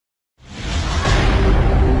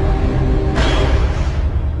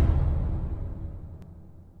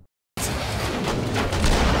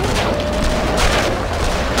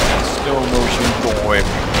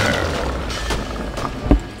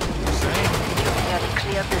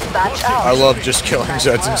I love just killing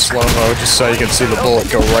Zeds in slow-mo just so you can see the bullet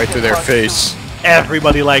go right through their face.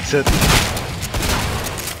 Everybody likes it.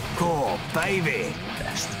 Cool, baby.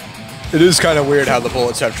 It is kind of weird how the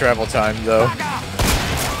bullets have travel time, though.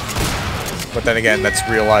 But then again, that's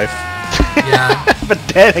real life. Yeah. But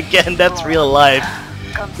then again, that's real life.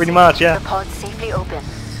 Pretty much, yeah.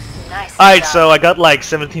 Alright, so I got like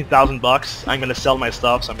 17,000 bucks. I'm gonna sell my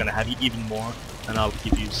stuff, so I'm gonna have even more, and I'll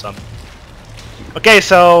give you some. Okay,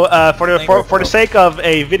 so for the sake of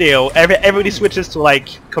a video, everybody switches to like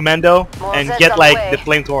Commando and get like the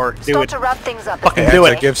Flamethrower. Do it. Fucking do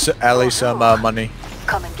it. Give Ali some money.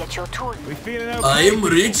 Come and get your tool. I'm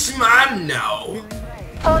rich man now.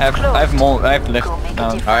 I have more. I have left.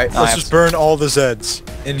 Alright, let's just burn all the Zeds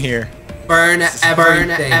in here. Burn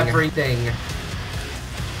everything.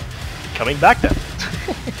 Coming back then.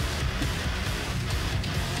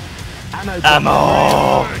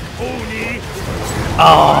 Ammo.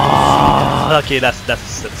 Oh, okay, that's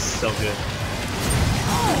so good.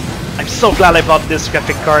 I'm so glad I bought this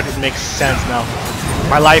graphic card. It makes sense now.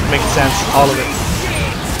 My life makes sense, all of it.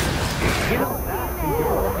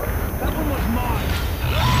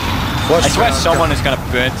 I swear someone is gonna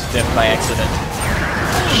burn to death by accident.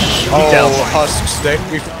 Oh, husks.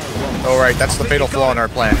 Oh right, that's the fatal flaw in our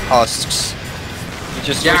plan. Husks.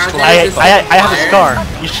 Just I have a scar.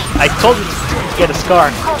 I told you to get a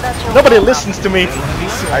scar. Nobody listens to me.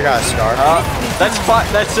 I got a scar. That's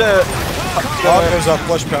there's a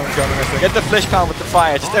flesh pound coming, I think. Get the flesh pound with the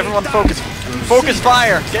fire. Just everyone focus. Focus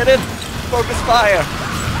fire. Get it. Focus fire.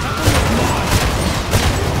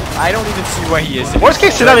 I don't even see where he is. Worst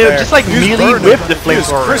case scenario, just like melee whip the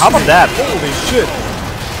Flamethrower. How about that? Holy shit!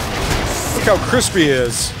 Look how crispy he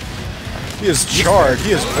is. He is charred.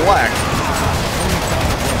 He is black.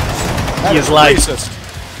 That He is like racist.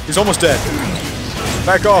 He's almost dead.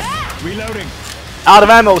 Back off. Reloading. out of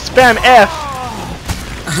ammo. Spam F.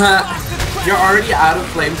 You're already out of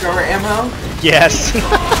flamethrower ammo? Yes.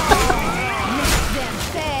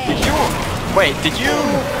 Did you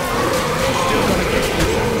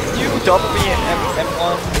double me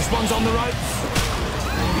M1? This one's on the right.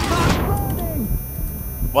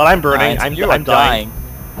 Well, I'm burning. I'm dying.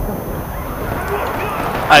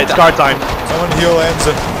 It's guard time. Someone heal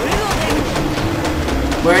Anson.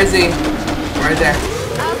 Where is he? Right there.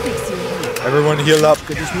 I'll fix you. Everyone heal up.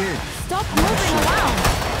 Stop moving around.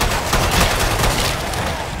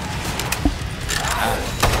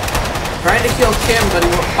 Trying to kill Kim, but he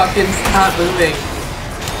won't fucking stop moving.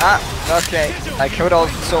 Okay. I could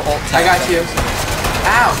also alt tap. I got you.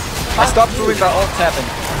 Ow! I stopped moving by alt tapping.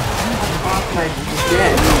 Oh my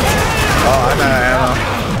shit. Oh, I'm out of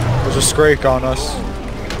ammo. There's a Scrake on us.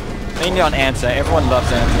 Mainly on Ansa. Everyone loves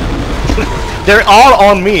Ansa. They're all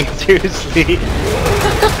on me, seriously.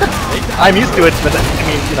 I'm used to it, but I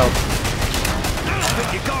mean, you know.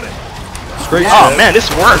 Scrake. Oh man, this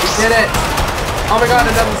works. Did it! Oh my god,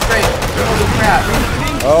 another straight. Holy crap.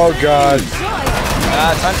 Oh god.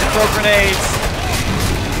 Time to throw grenades.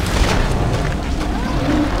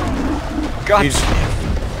 God.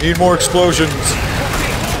 Need more explosions.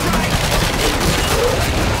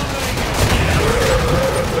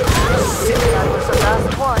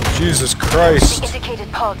 Jesus Christ.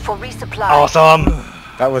 Awesome.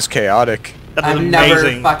 That was chaotic. That was I'm never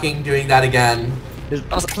amazing. fucking doing that again.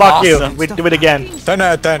 Fuck awesome. you. We do it again. 10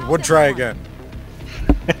 out of 10. We'll try again.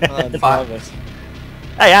 Fuck.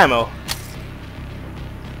 Hey, ammo.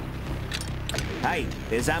 Hey,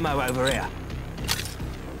 there's ammo over here.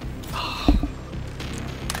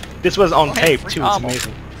 This was on tape too. It's ammo.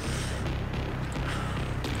 amazing.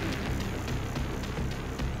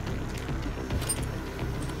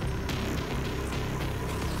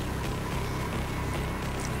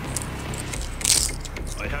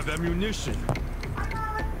 I have ammunition.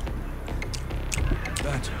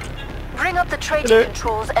 Better. Bring up the trading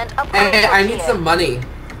controls and upgrade Hey, your I need gear. some money.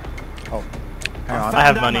 Oh. Hang on. I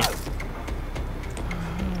have money.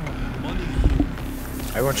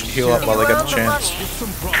 Everyone should heal up while they get the chance.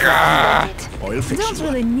 I'll fix Don't you.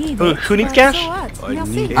 really need Who needs cash?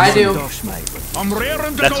 I do. I'm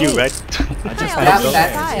raring to That's go. you, right? That's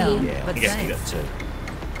Yes, you got it.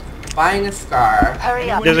 buying a scar.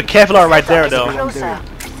 Hurry up. There's a Kevlar right there, though. Closer.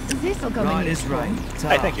 This'll go Right in is right.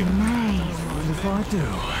 Hey, thank you. If I do.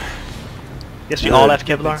 Yes, we all have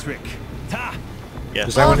Kevlar. Trick. Ta. Yes.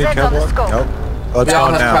 Does anyone need All Zeds on the Kevlar? scope. Nope. Oh, it's We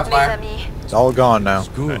all gone have now. Kevlar. It's all gone now.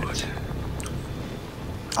 Good.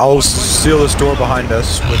 I'll seal this door behind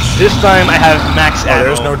us, which... This time I have max Oh, ammo.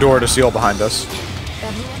 there's no door to seal behind us.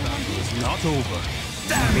 It's not over.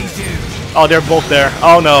 Damn me, dude. Oh, they're both there.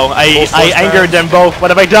 Oh no, I angered them both.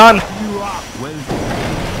 What have I done? You are well.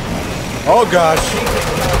 Oh gosh.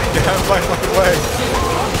 Get out of my fucking way.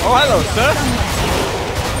 Oh, hello, sir.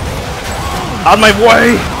 Out of my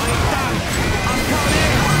way!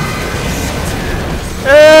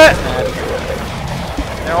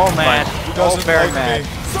 They're all mad. Who All doesn't very like mad. me?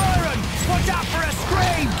 Siren! Watch out for a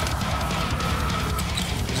scream!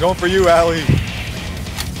 He's going for you, Allie.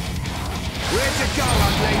 Where to go,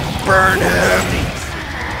 ugly? Burn him!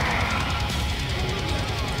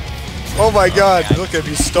 Oh my god, look at him,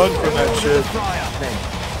 he's stunned from that shit.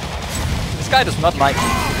 This guy does not like me.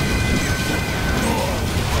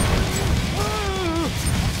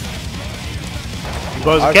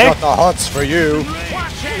 Goes I've okay? got the hots for you.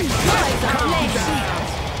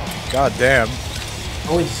 God damn.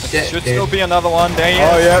 Holy shit, Should dude. still be another one. There he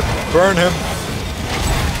Oh is. yep, burn him.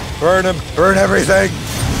 Burn him. Burn everything.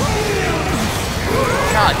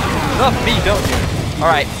 God, you love me, don't you?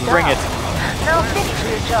 Alright, bring it. Now finish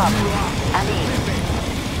your job. Ali.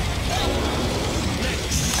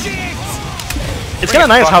 It's kind of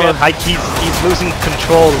nice how like, he's losing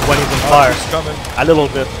control when he's on fire. He's coming. A little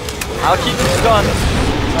bit. I'll keep him stunned.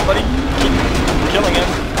 Somebody keep killing him.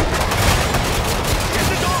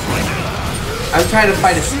 I'm trying to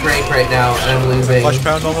fight a Scrake right now, and I'm losing. Flesh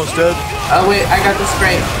Pound almost dead. Oh wait, I got the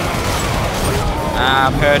Scrake.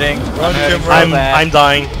 I'm hurting. Run, I'm hurting Kim, so run. bad. I'm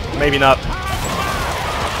dying. Maybe not.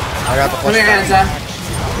 I got the Come Flesh here, Pound. Anza.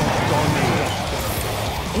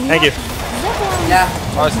 Thank you. Yeah.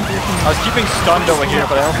 I was keeping stunned over here,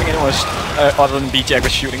 but I don't think anyone was, other than BJ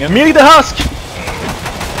was shooting him. Melee the husk!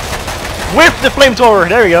 With the flamethrower!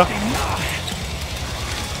 There we go.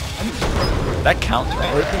 That counts,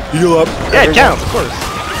 right? Heal up. Yeah, it counts, of course.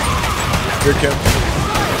 Here, Kim.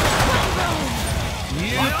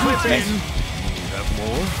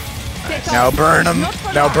 Now burn him.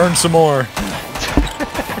 Now burn some more.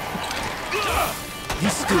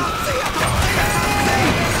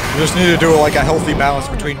 You just need to do like a healthy balance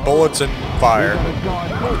between bullets and fire.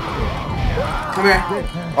 Come here.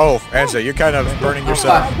 Oh, Anza, you're kind of burning Fuck,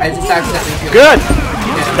 yourself. I just accidentally killed Good!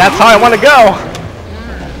 That's how I want to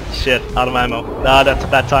go! Shit, out of ammo. Nah, that's a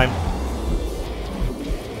bad time.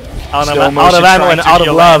 Out of ammo and out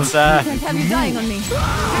of love. Can't have you dying on me.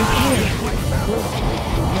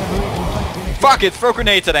 Fuck it, throw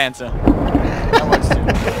grenades at Answer.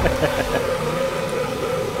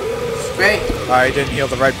 Great. I didn't heal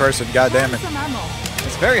the right person. God damn it. Some ammo.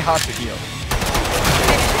 It's very hard to heal.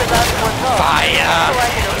 Finish the last one off. Fire! So I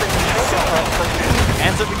can open the treasure vault for you.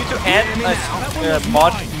 Answer, we need to add a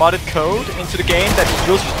modded code into the game that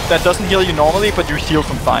heals, that doesn't heal you normally, but you heal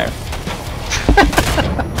from fire.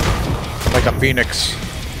 Like a phoenix.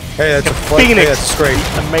 Hey, that's a Phoenix. Hey, that's straight.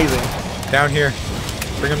 Amazing. Down here.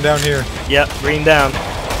 Bring him down here. Yep, green down.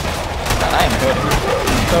 I am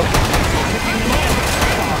hurting.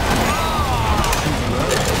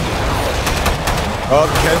 Oh,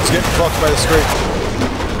 Ken's getting fucked by the scrape.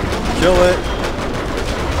 Kill it.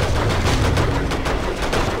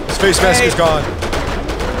 His face mask is gone.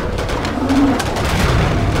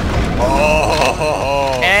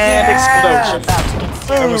 Oh, And explosion.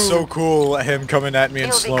 that was so cool. Him coming at me in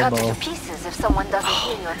You'll be cut slow-mo. to pieces if someone doesn't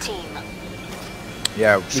heal your team.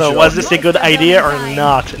 Yeah. we So should was all this do a good idea or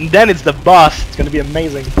not? And then it's the boss. It's gonna be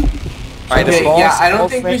amazing. Alright, Okay, the boss. yeah, I don't all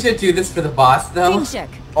think we flame- should do this for the boss, though. Team check.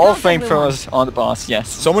 All Not everyone. flamethrowers on the boss, yes.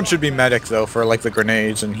 Someone should be medic though for like the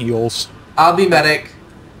grenades and heals. I'll be medic.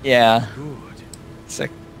 Yeah. So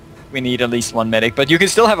we need at least one medic, but you can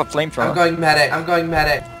still have a I'm flamethrower. going medic. I'm going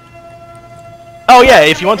medic. Oh yeah,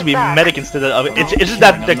 if you want to be medic instead of it's just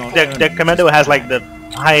that the commando has like the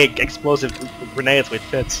high explosive grenades with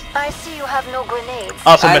fits. I see you have no grenades.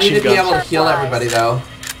 Also I need machine to be able guns. to heal everybody, though.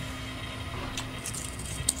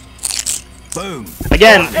 Boom.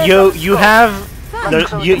 Again, you have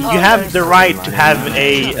you have the right to have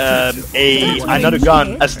another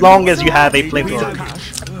gun as long as you have a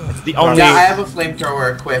flamethrower. It's the only. Yeah, I have a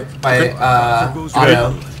flamethrower equipped by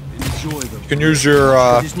Otto. You can use your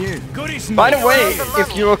By the way,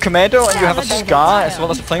 if you're a commando and you have a scar as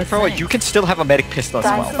well as a flamethrower, you can still have a medic pistol as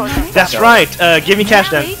time well. for That's right. Give me cash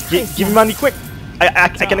then. Give me money quick. I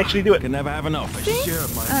can actually do it. Can never have enough.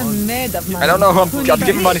 I'm made of money. I don't know who I'm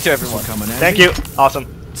giving money to everyone. Thank you. Awesome.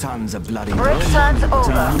 Tons of bloody Break time's over.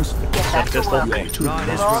 Times. Get back to Pistol. work. Right,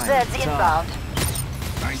 that's All right. Zeds inbound.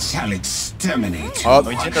 I shall exterminate. Oh,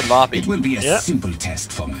 He's in the lobby. It will be a Yeah. simple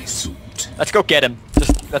test for my suit. Let's go get him.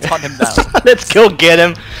 Just let's hunt him down. Let's go get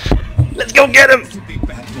him. Let's go get him.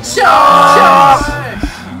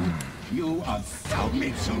 You are foul to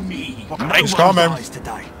me. He's coming.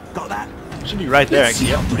 Today. Got that? Should be right there. Actually.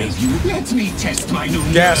 How brave you. Let me test my new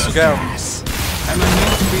Gas, nerve go. gas. Am I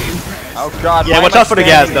not to be impressed? Oh god. Yeah, why watch am I out for the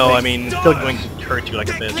gas standing though. there? I mean, it's still going to hurt you like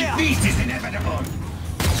a bitch. Defeat is inevitable.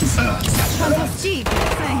 Fantastic.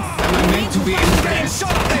 Thanks. Am I meant to be impressed?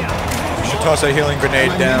 You should toss a healing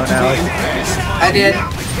grenade down, Allie. I did.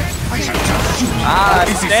 Ah,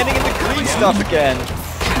 I'm standing in the green stuff again.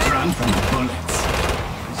 Run from the bullets.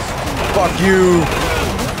 Fuck you!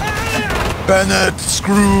 Bennett,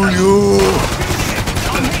 screw you!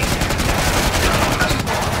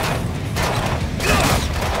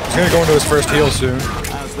 He's gonna go into his first heal soon.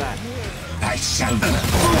 I shall be.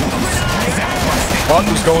 Fuck,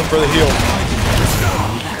 he's going for the heal.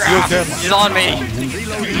 Heal him. He's on me.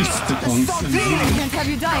 Feast upon some Can't have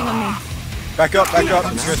you dying on me. Back up, back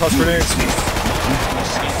up. He's gonna toss grenades.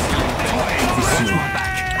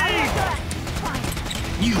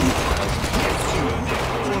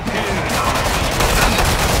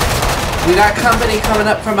 We got company coming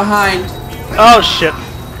up from behind. Oh shit.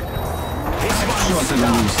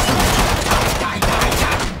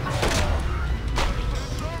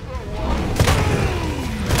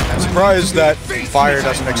 I'm surprised that fire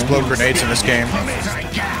doesn't explode grenades in this game.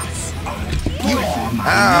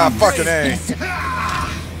 Ah, fucking A.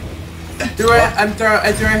 I threw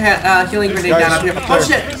a healing grenade down up here. Oh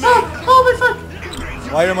shit! Oh my fuck!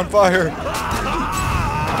 Light him on fire.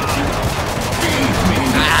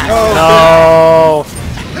 No.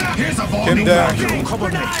 Him down.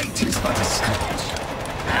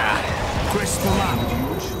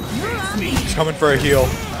 He's coming for a heal.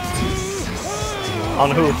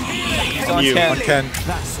 On who? He's on You. On Ken. Ken.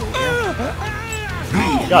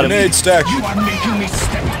 Got him. Grenade stack. You are making me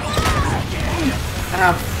step.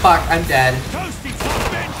 Ah fuck! I'm dead.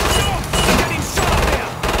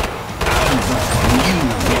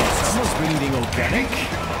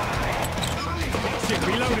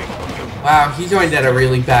 Wow, he joined at a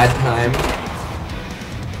really bad time.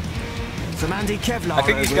 I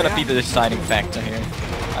think he's gonna be the deciding factor here.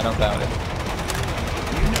 I don't doubt it.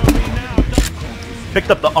 Picked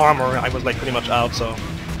up the armor. I was like pretty much out, so.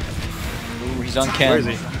 Ooh, he's on Ken. Where is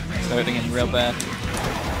he? He's hurting him real bad.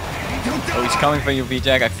 Oh, he's coming for you,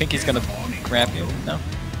 V-Jack. I think he's gonna grab you. No?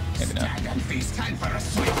 Maybe not.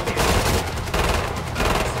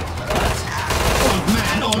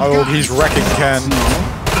 Oh, he's wrecking Ken.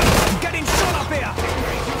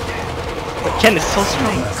 But Ken is so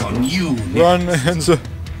strong. On you. Run, Enzo.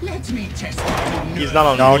 Let me test. He's not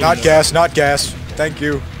on No, me. not gas, not gas. Thank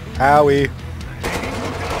you. Owie.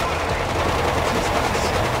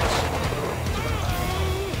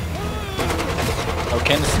 Oh,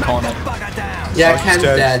 Ken is cornered. Yeah, Oh, he's Ken's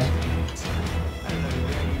dead. dead.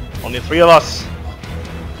 Only 3 of us.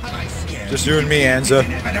 Just you and me, Anza.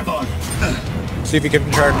 See if you can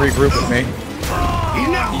try and regroup with me.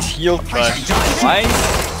 He's healed twice,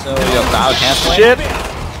 so you're about halfway. Shit.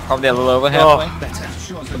 Probably a little over halfway.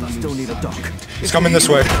 He's coming this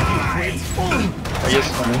way.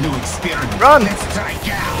 Run! Ooh,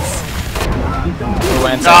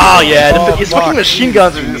 and Oh yeah, Oh, his fuck. fucking machine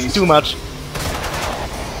guns are just too much.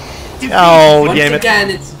 Oh Once damn it. again,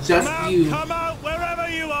 it's just you.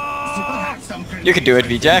 you can do it,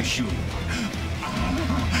 V-Jack.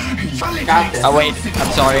 Got this. Oh wait,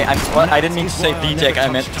 I'm sorry. I didn't mean to say V-Jack. I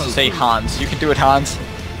meant to say Hans. You can do it, Hans.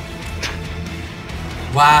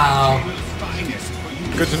 Wow.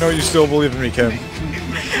 Good to know you still believe in me, Kim.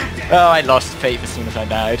 Oh, I lost faith as soon as I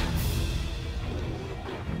died.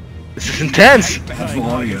 This is intense. You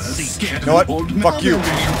know what? Fuck you.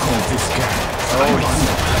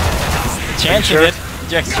 Chancing sure? it.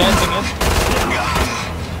 Jack's chancing it.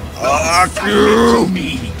 Fuck you!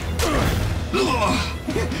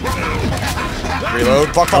 Reload.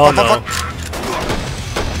 Fuck, fuck, Oh fuck, no. fuck,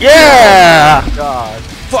 fuck. Yeah! God.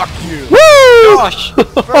 Fuck you. Woo! Gosh!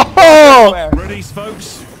 Ready,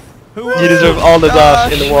 folks? You deserve all the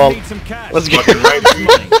dust in the world. Need some cash. Let's go.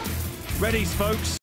 Ready, folks?